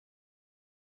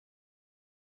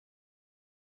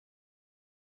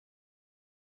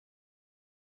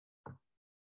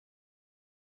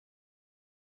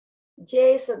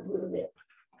Jai Sadgurudev.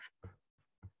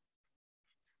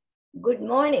 Good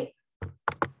morning.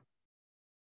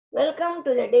 Welcome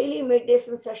to the daily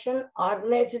meditation session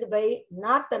organized by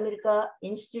North America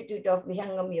Institute of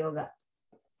Vihangam Yoga.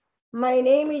 My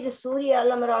name is Surya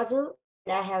Alamaraju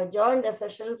and I have joined the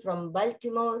session from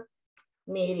Baltimore,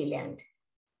 Maryland.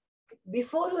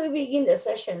 Before we begin the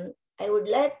session, I would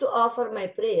like to offer my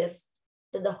prayers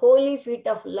to the holy feet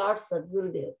of Lord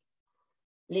Sadgurudev.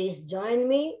 Please join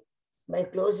me by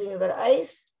closing your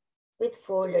eyes with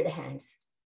folded hands.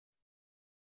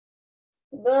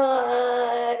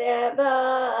 बार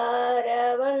बार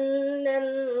वंदन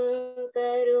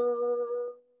करूं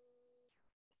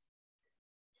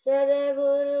सद्गुरुदेव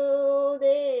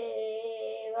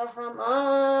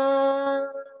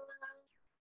हमारा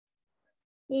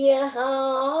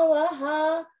यहाँ वहाँ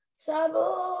सब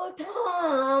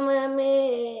ठाम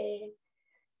में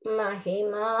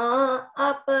महिमा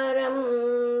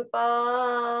अपरंपार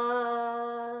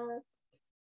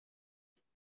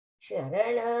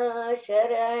शरण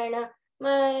शरण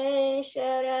मैं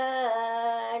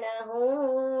शरण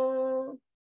हूँ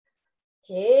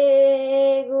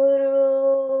हे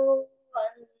गुरु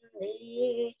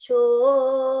बंदी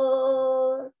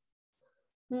छोड़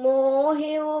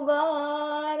मोहि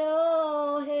उबारो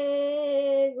हे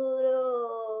गुरु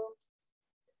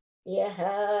यह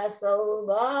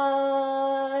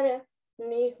सौबार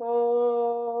निहो.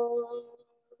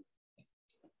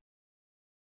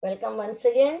 Welcome once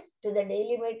again to the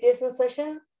daily meditation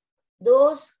session.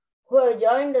 Those who have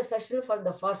joined the session for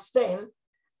the first time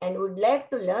and would like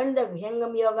to learn the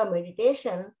Vihangam Yoga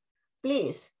meditation,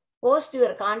 please post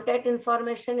your contact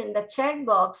information in the chat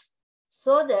box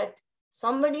so that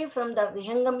somebody from the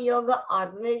Vihangam Yoga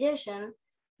organization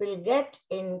will get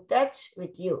in touch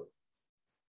with you.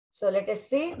 So let us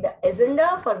see the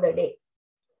agenda for the day.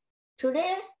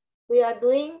 Today we are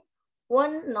doing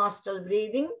one nostril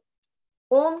breathing,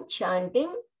 Om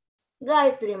chanting,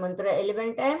 Gayatri Mantra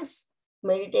 11 times,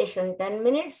 meditation 10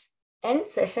 minutes, and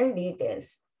session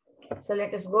details. So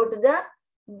let us go to the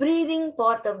breathing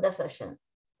part of the session.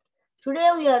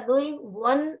 Today we are doing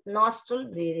one nostril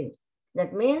breathing.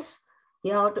 That means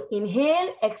you have to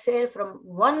inhale, exhale from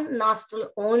one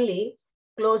nostril only,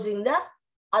 closing the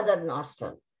other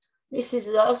nostril. This is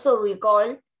also we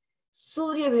call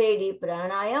Surya Bhedi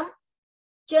Pranayam,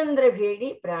 Chandra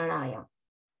Bhedi Pranayam.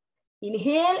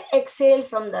 Inhale, exhale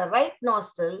from the right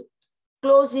nostril,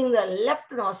 closing the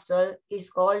left nostril is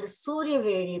called Surya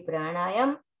Bhedi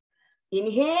Pranayam.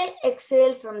 Inhale,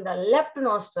 exhale from the left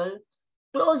nostril,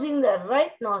 closing the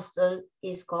right nostril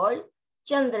is called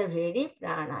Chandra Bhedi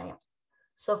Pranayam.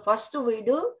 So first we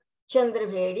do Chandra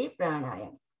Bhedi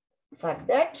Pranayam. For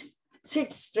that,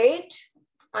 sit straight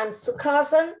on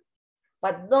Sukhasan,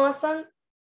 Padmasan,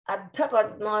 Ardha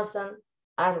Padmasan,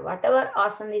 or whatever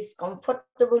asana is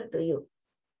comfortable to you.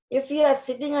 If you are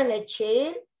sitting on a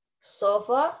chair,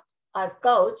 sofa, or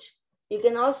couch, you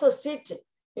can also sit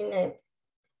in a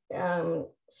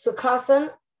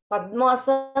Sukhasan,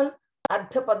 Padmasan,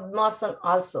 Ardha Padmasan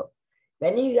also.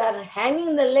 When you are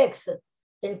hanging the legs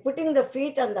and putting the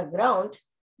feet on the ground,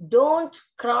 don't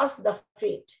cross the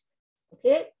feet.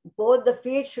 Okay, both the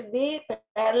feet should be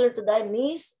parallel to the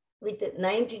knees with a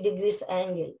 90 degrees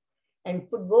angle. And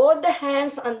put both the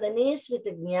hands on the knees with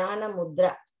Jnana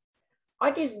Mudra.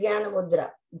 What is Jnana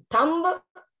Mudra? Thumb,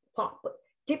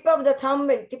 tip of the thumb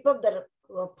and tip of the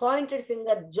pointed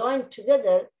finger joined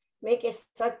together, make a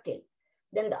circle.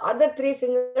 Then the other three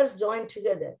fingers join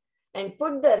together and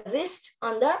put the wrist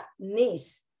on the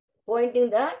knees, pointing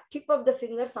the tip of the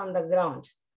fingers on the ground.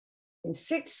 And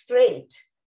sit straight.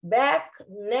 Back,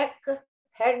 neck,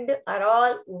 head are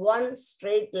all one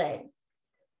straight line.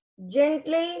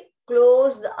 Gently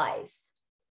close the eyes.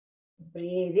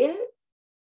 Breathe in,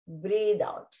 breathe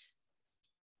out.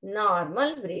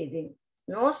 Normal breathing.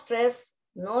 No stress,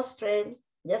 no strain,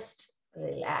 just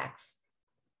relax.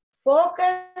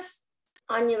 Focus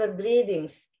on your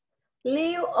breathings.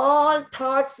 Leave all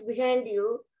thoughts behind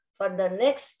you for the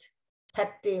next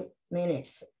 30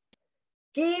 minutes.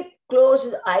 Keep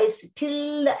closed eyes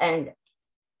till the end.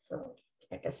 So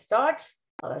let us start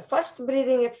our first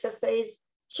breathing exercise,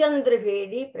 Chandra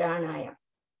Bhedi Pranayam.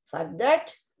 For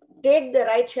that, take the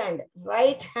right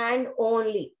hand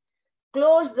only.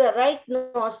 Close the right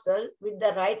nostril with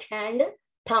the right hand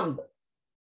thumb.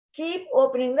 Keep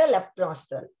opening the left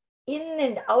nostril. In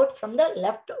and out from the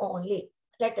left only.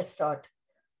 Let us start.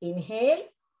 Inhale.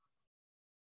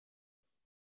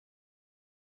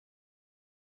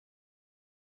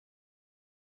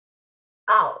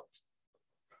 Out.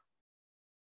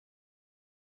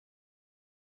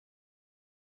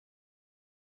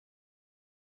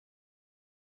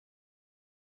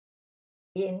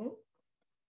 In,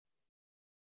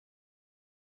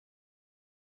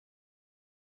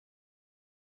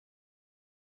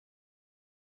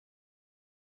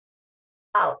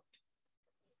 out.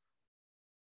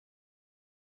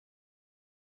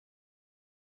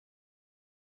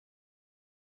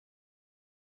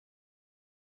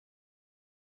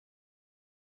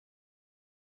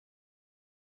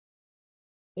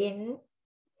 In,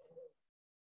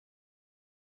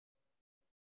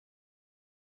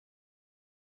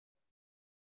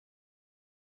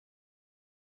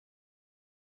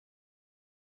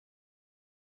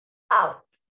 out.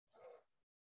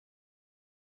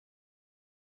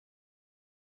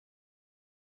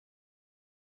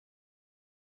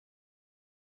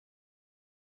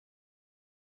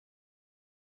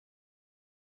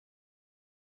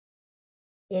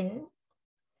 In,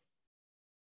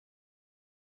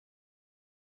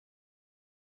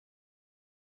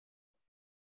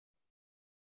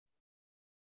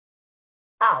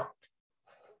 out.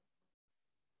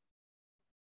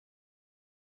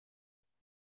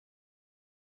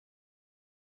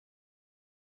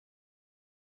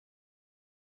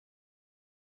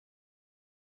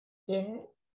 In,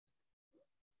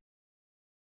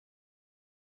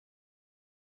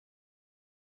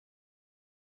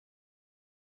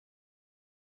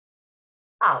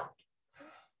 out.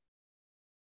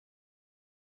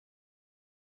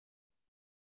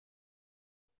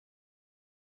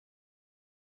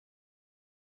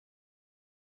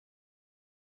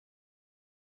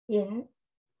 In,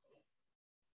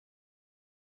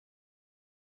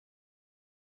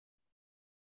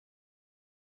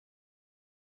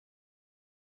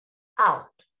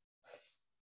 out.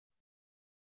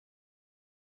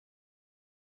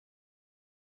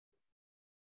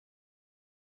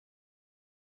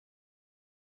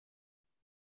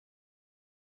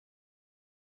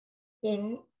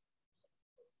 In,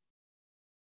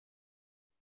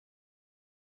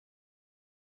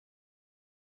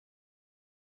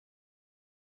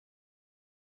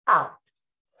 out.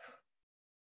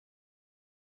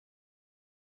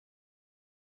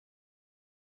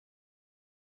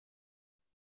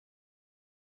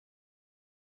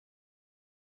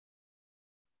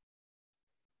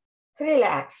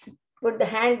 Relax. Put the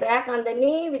hand back on the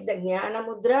knee with the Jnana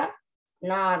Mudra.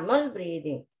 Normal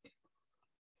breathing.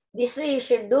 This way you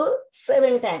should do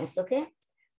 7 times, okay?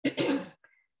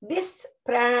 This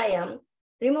pranayam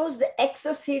removes the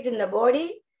excess heat in the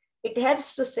body. It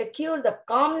helps to secure the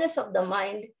calmness of the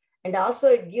mind, and also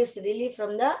it gives relief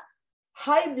from the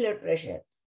high blood pressure.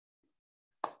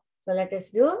 So let us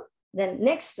do. Then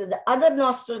next, the other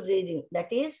nostril breathing,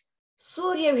 that is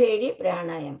Surya Bhedi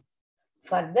pranayam.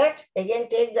 For that, again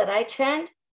take the right hand,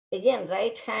 again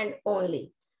right hand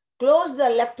only. Close the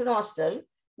left nostril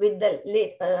with the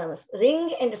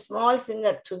ring and small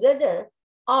finger together,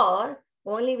 or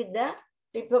only with the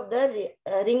tip of the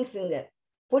ring finger.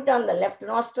 Put on the left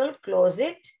nostril, close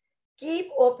it, keep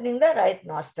opening the right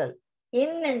nostril.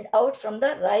 In and out from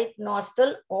the right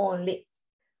nostril only.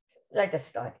 Let us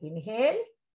start. Inhale.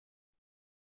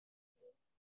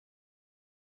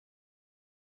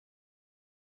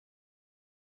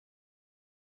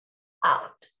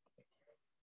 Out.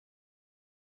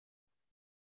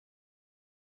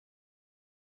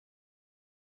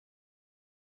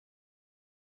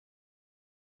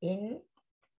 In.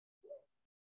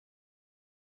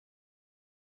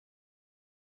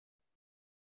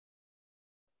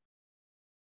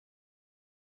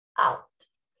 Out.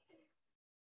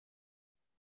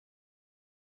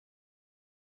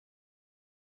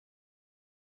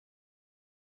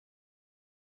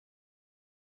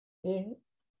 In.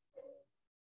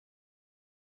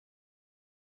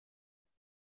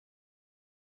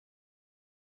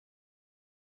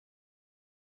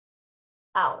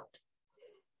 Out.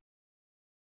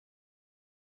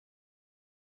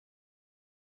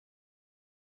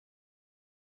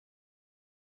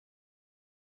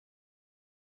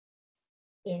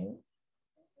 In.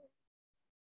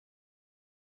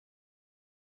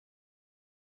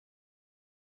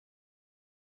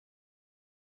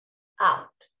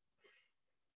 Out.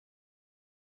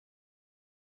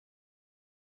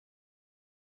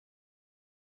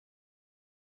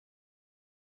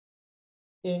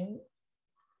 In.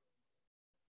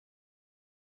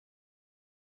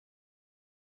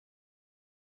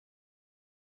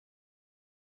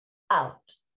 Out.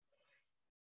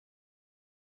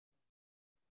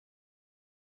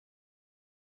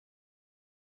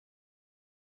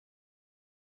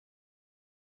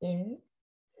 In.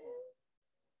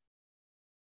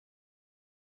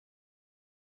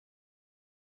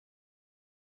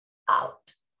 Out.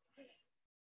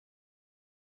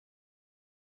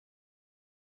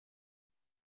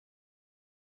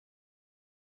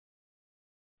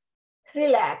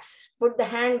 Relax. Put the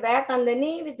hand back on the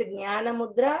knee with the Jnana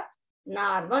Mudra,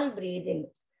 normal breathing.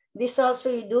 This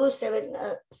also you do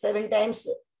seven times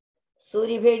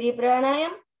Surya Bhedi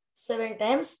Pranayam, 7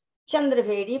 times Chandra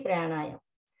Bhedi Pranayam.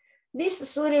 This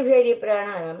Surya Bhedi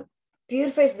Pranayam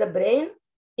purifies the brain.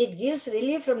 It gives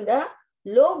relief from the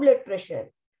low blood pressure.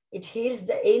 It heals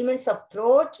the ailments of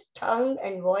throat, tongue,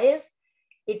 and voice.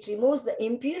 It removes the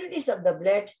impurities of the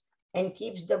blood and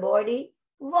keeps the body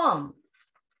warm.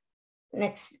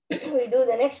 Next, we do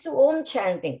the next Om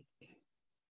chanting.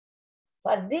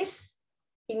 For this,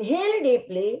 inhale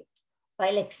deeply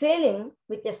while exhaling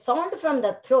with a sound from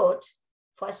the throat.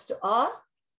 First A,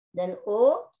 then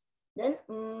O, then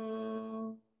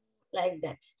like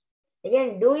that.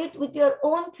 Again, do it with your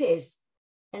own pace.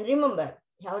 And remember,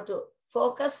 you have to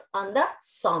focus on the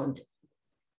sound.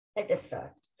 Let us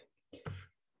start.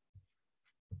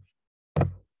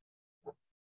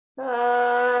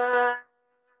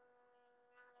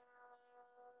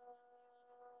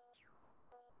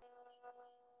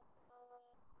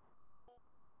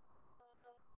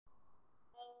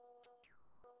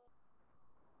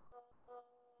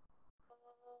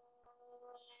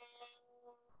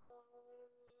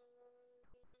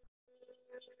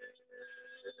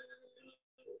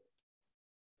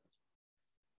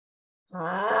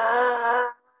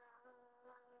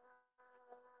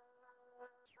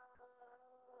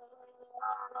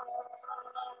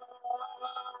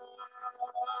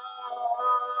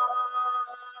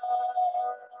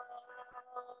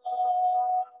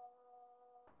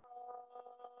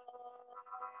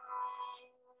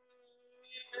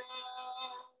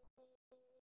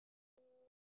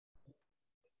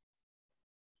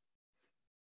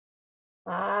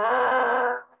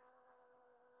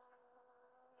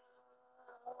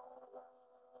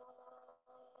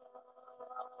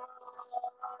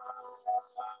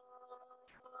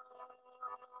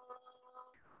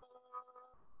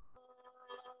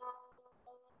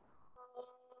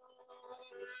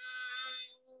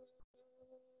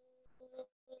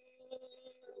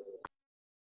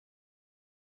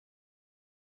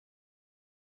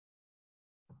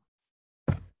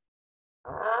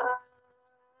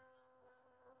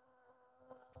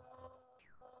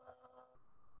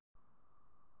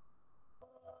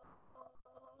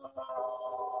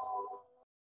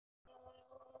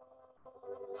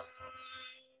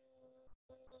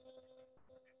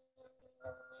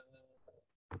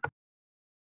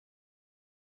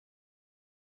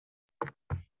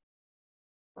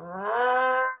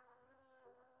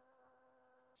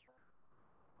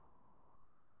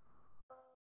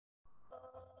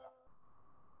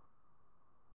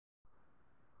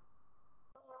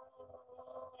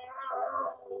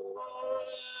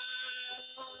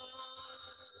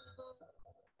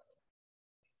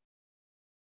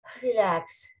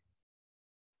 Relax.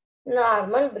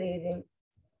 Normal breathing.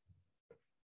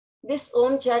 This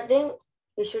Om chanting,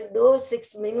 you should do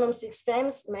minimum 6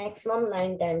 times, maximum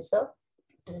 9 times. So,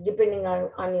 depending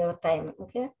on your time.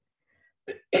 Okay.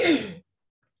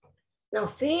 Now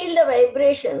feel the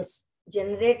vibrations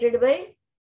generated by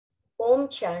Om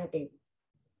chanting.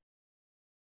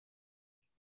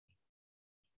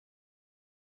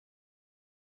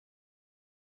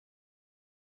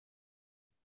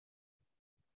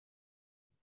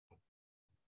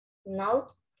 Now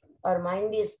our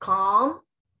mind is calm,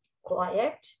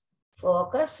 quiet,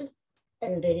 focused,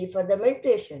 and ready for the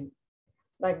meditation.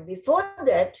 But before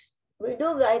that, we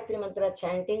do Gayatri Mantra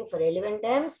chanting for 11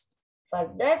 times.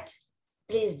 For that,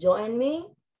 please join me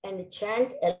and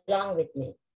chant along with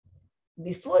me.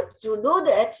 Before to do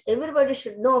that, everybody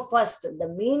should know first the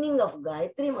meaning of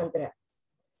Gayatri Mantra.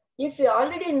 If you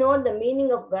already know the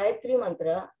meaning of Gayatri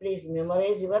Mantra, please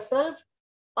memorize yourself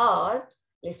or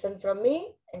listen from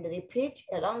me and repeat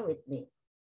along with me.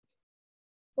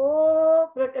 Oh,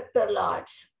 Protector Lord,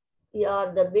 you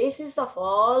are the basis of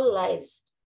all lives,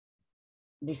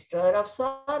 destroyer of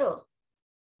sorrow,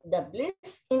 the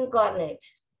bliss incarnate,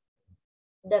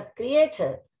 the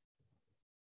creator,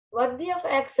 worthy of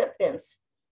acceptance,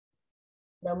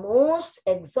 the most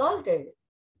exalted,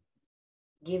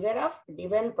 giver of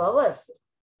divine powers.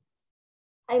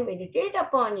 I meditate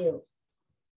upon you.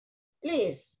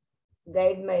 Please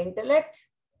guide my intellect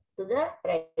to the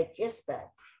righteous path.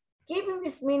 Keeping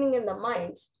this meaning in the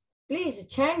mind, please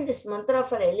chant this mantra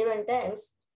for 11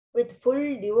 times with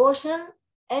full devotion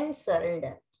and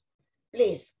surrender.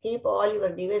 Please keep all your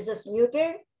devices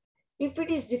muted. If it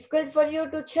is difficult for you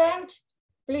to chant,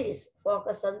 please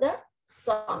focus on the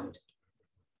sound.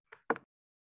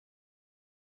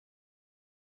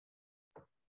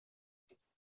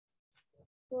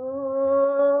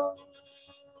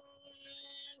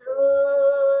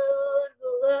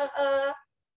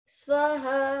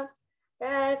 स्वाहा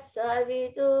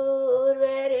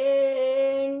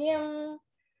तत्सवितुर्वरेण्यं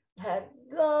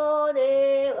भर्गो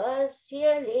देवस्य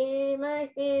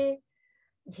धीमहि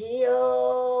धियो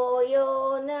यो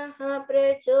नः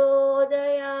प्रचोदयात्।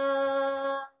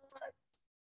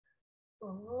 ॐ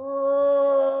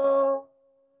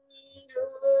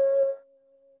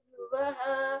भुवः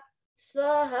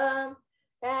स्वः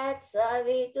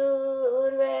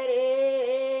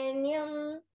तत्सवितुर्वरेण्यं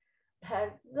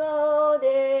भर्गो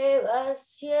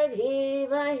देवस्य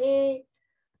धीमहि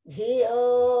धियो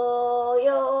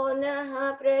यो नः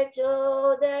प्रचोदयात्।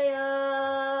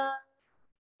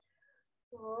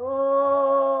 ॐ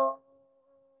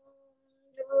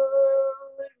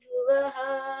भूर्भुवः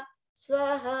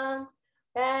स्वः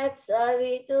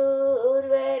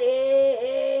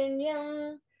तत्सवितुर्वरेण्यं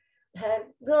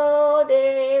भर्गो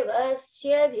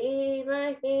देवस्य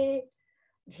धीमहि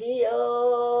धियो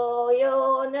यो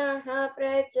नः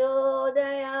प्रचोदयात्।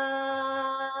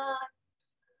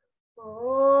 ॐ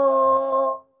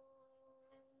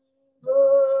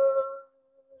भूर्भुवः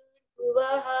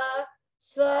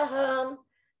स्वः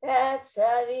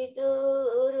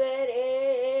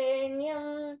तत्सवितुर्वरेण्यं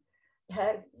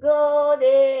भर्गो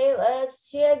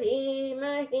देवस्य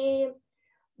धीमहि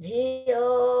धियो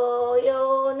यो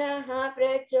नः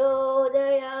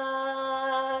प्रचोदयात्।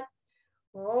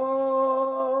 ॐ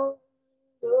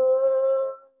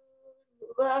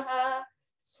भूर्भुवः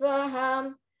स्वः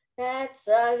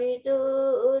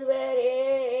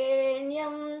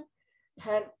तत्सवितुर्वरेण्यं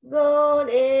भर्गो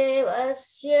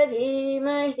देवस्य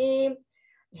धीमहि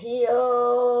धियो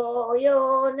यो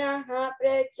नः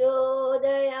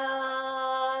प्रचोदयात्।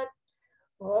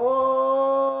 ॐ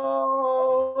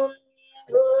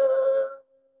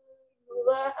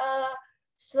भूर्भुवः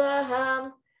स्वः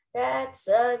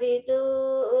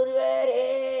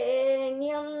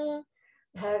तत्सवितुर्वरेण्यं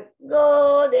भर्गो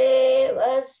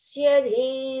देवस्य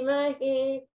धीमहि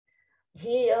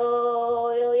धियो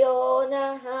यो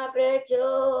नः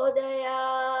प्रचोदयात्।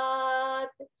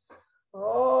 ॐ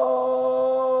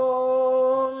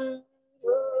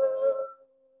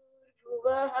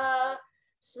भूर्भुवः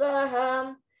स्वः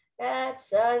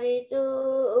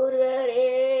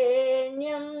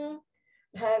तत्सवितुर्वरेण्यं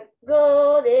भर्गो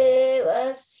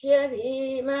देवस्य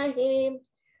धीमहि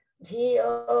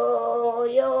धियो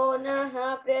यो नः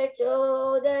प्रचोदयात्।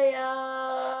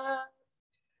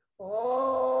 ॐ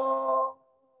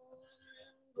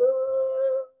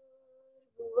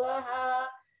भूर्भुवः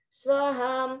स्वः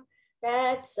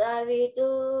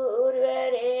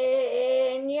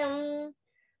तत्सवितुर्वरेण्यं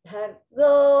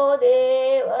भर्गो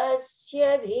देवस्य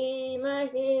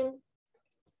धीमहि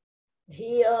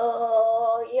धियो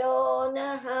यो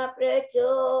नः प्रचोदयात्।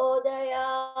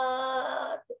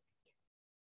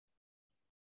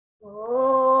 ॐ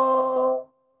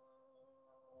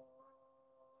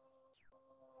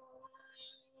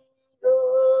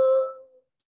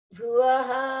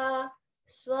भूर्भुवः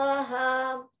स्वः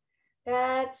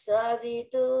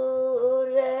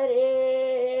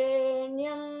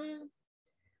तत्सवितुर्वरेण्यं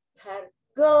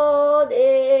भर्गो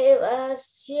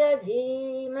देवस्य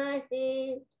धीमहि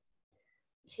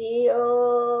धियो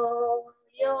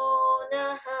यो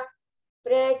नः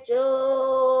प्रचोदयात्.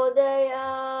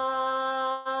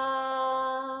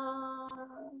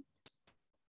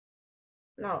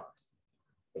 Now,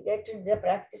 we get to the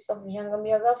practice of Vihangam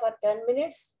Yoga for 10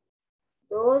 minutes.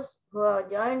 Those who have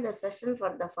joined the session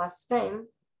for the first time,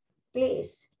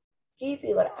 please keep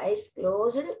your eyes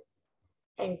closed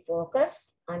and focus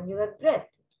on your breath.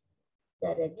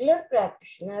 The regular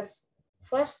practitioners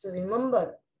first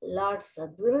remember Lord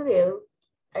Sadgurudev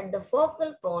at the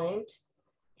focal point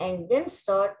and then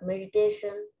start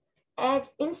meditation as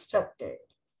instructed.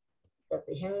 The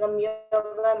Vihangam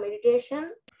Yoga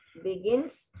meditation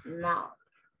begins now.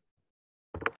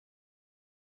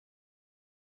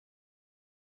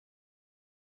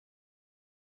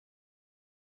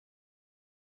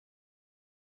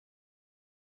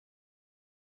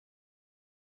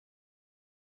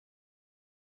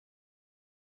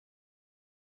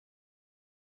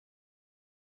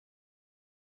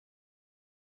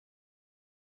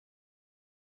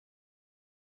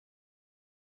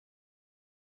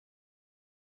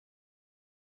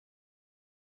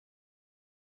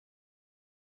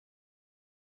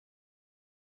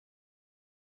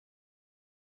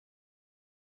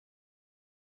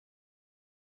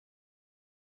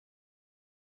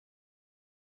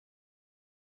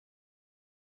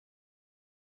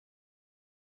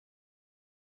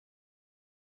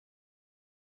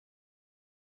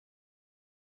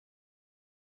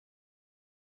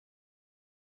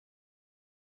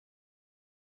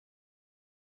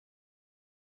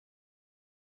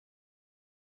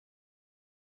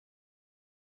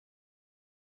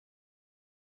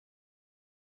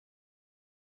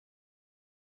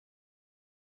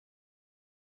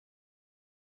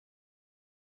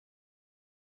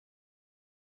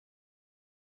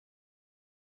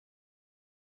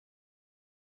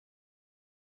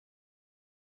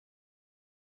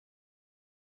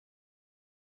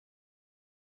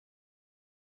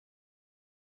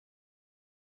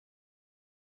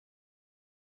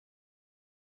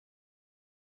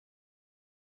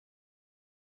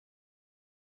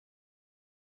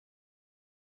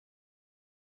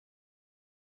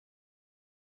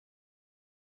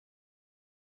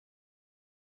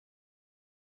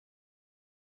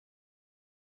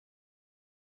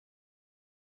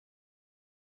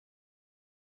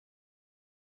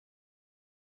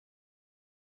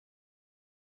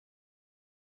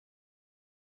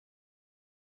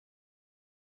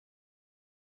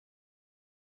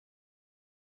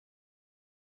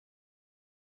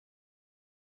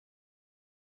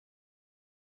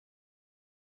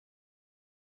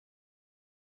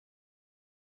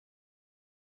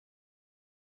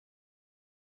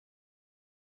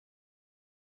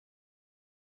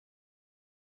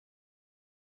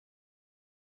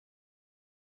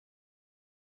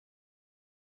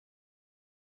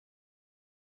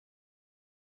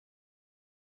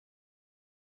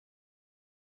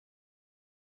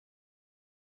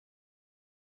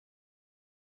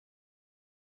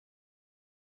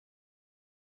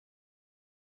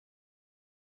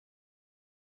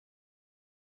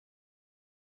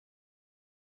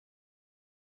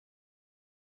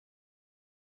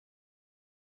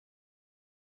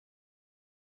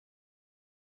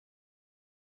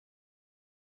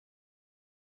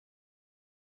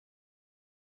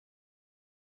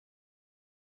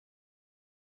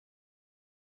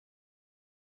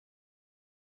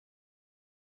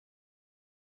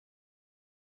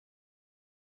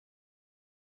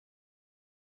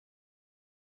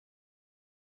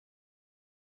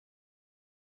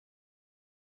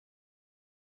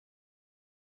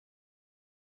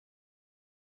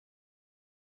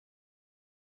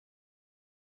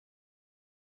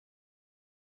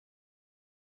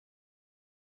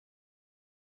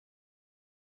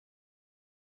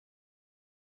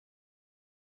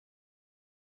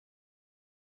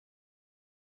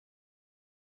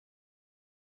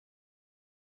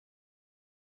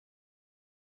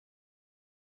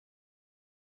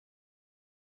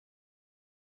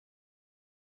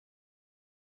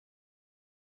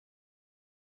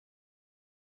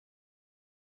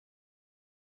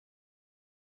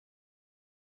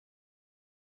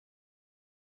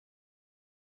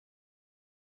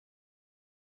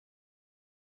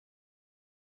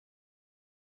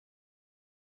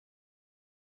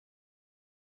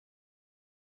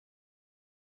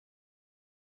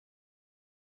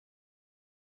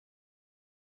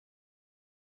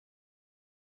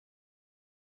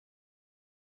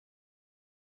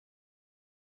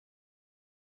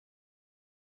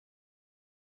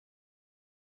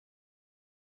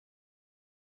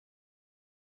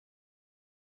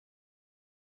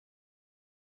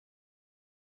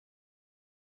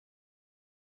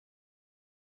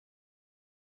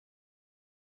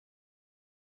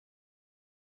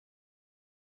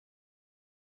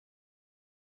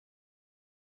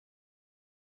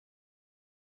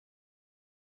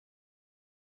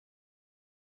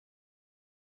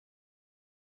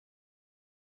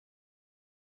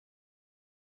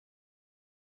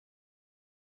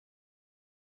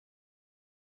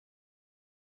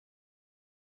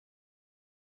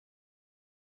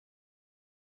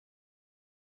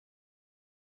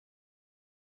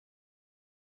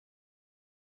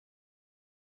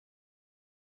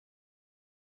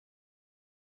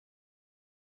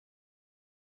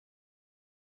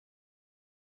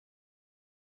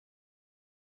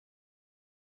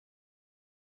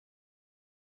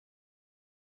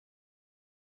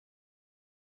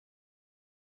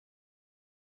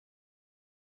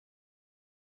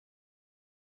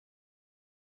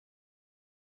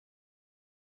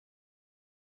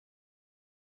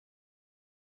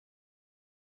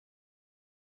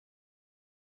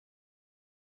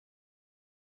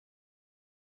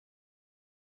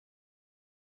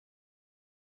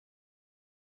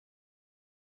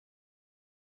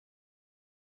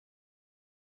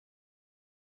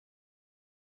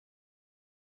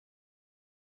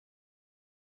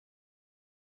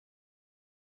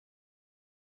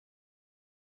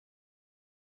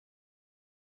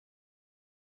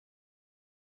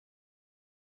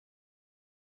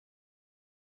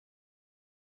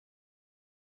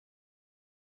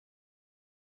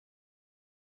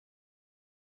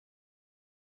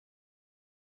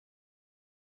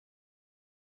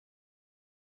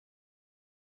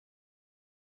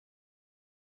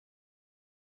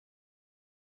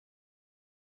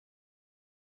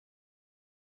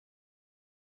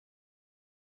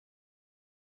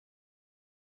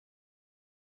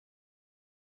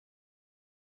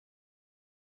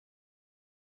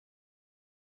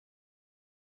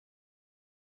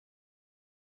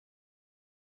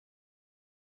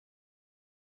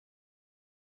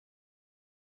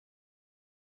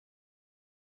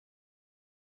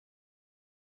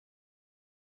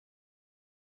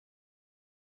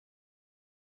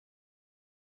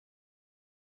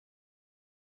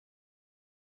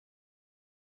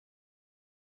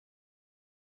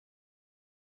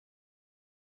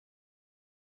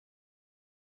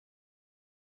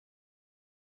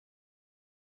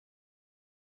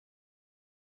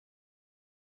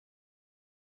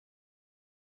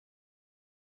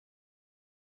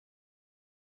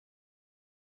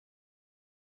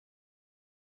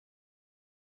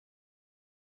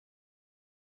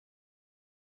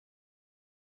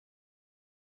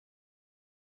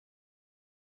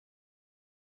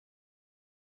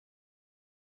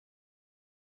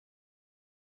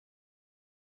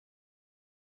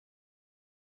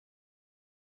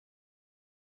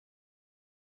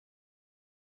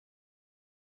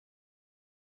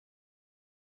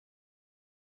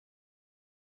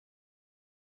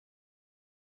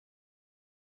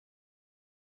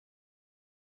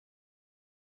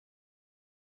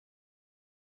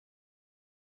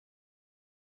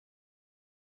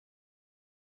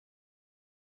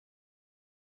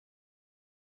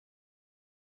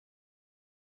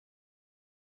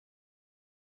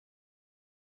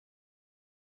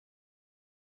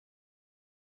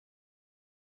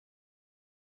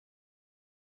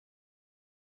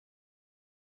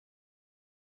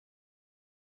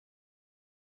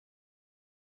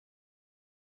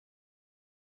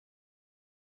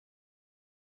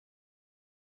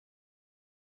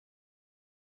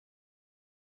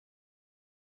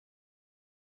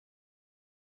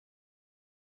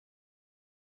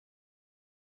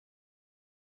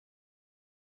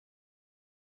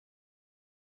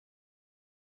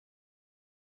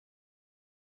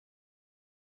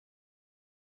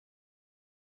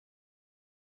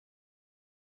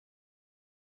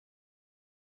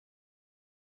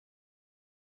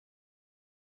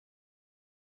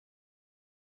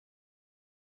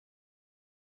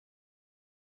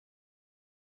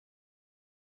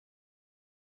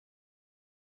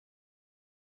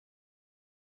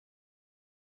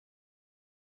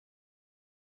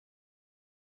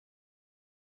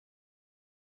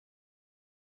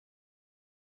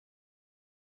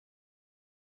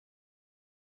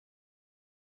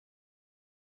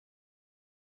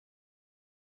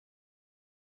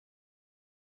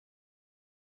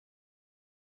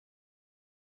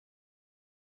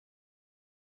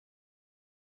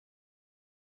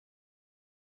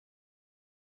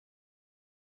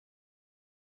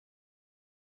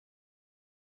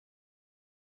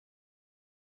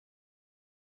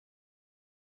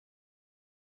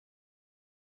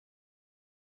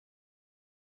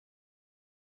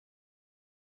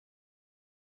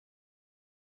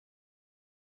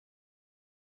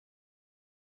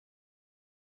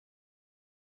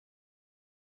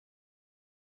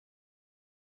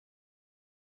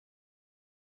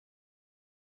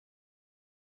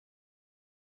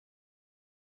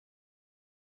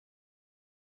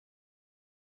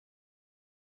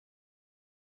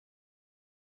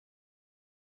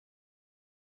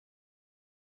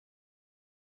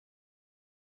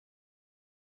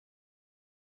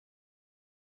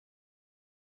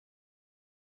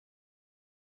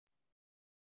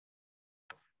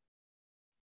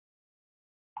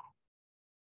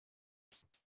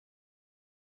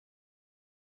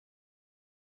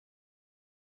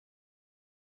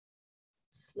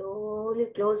 Slowly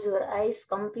close your eyes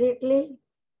completely.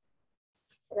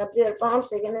 Rub your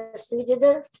palms against each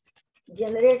other.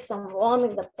 Generate some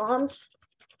warmth in the palms.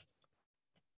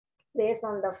 Place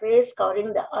on the face,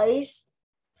 covering the eyes.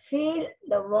 Feel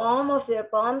the warmth of your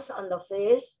palms on the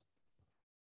face.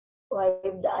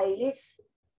 Wipe the eyelids.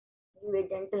 Give a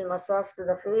gentle massage to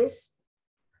the face.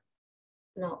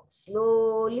 Now,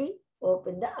 slowly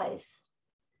open the eyes.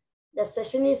 The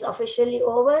session is officially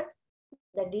over.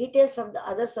 The details of the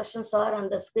other sessions are on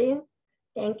the screen.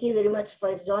 Thank you very much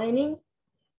for joining.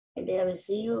 And I will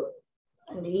see you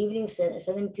in the evening,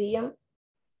 7 p.m.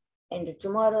 And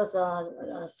tomorrow's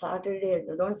Saturday,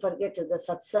 don't forget the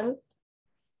satsang,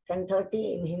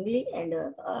 10:30 in Hindi,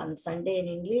 and on Sunday in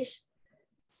English.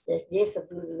 Yes, Jai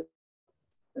Sadhguru.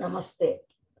 Namaste.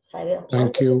 Have a Thank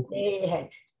wonderful you. day ahead.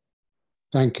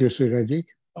 Thank you, Siraji.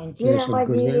 Thank you,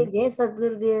 Ramaji. Jai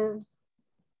Sadhgurudev.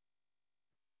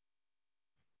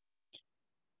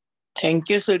 Thank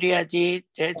you, Suryaji.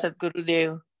 Jai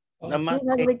Sadgurudev. Thank you,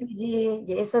 Bhagavati ji.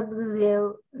 Jai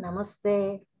Sadhgurudev.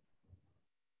 Namaste.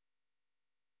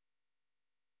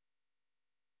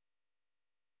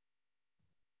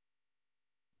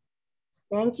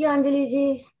 Thank you, Anjali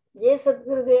ji. Jai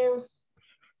Sadhgurudev.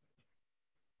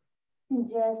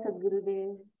 Jai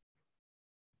Sadhgurudev.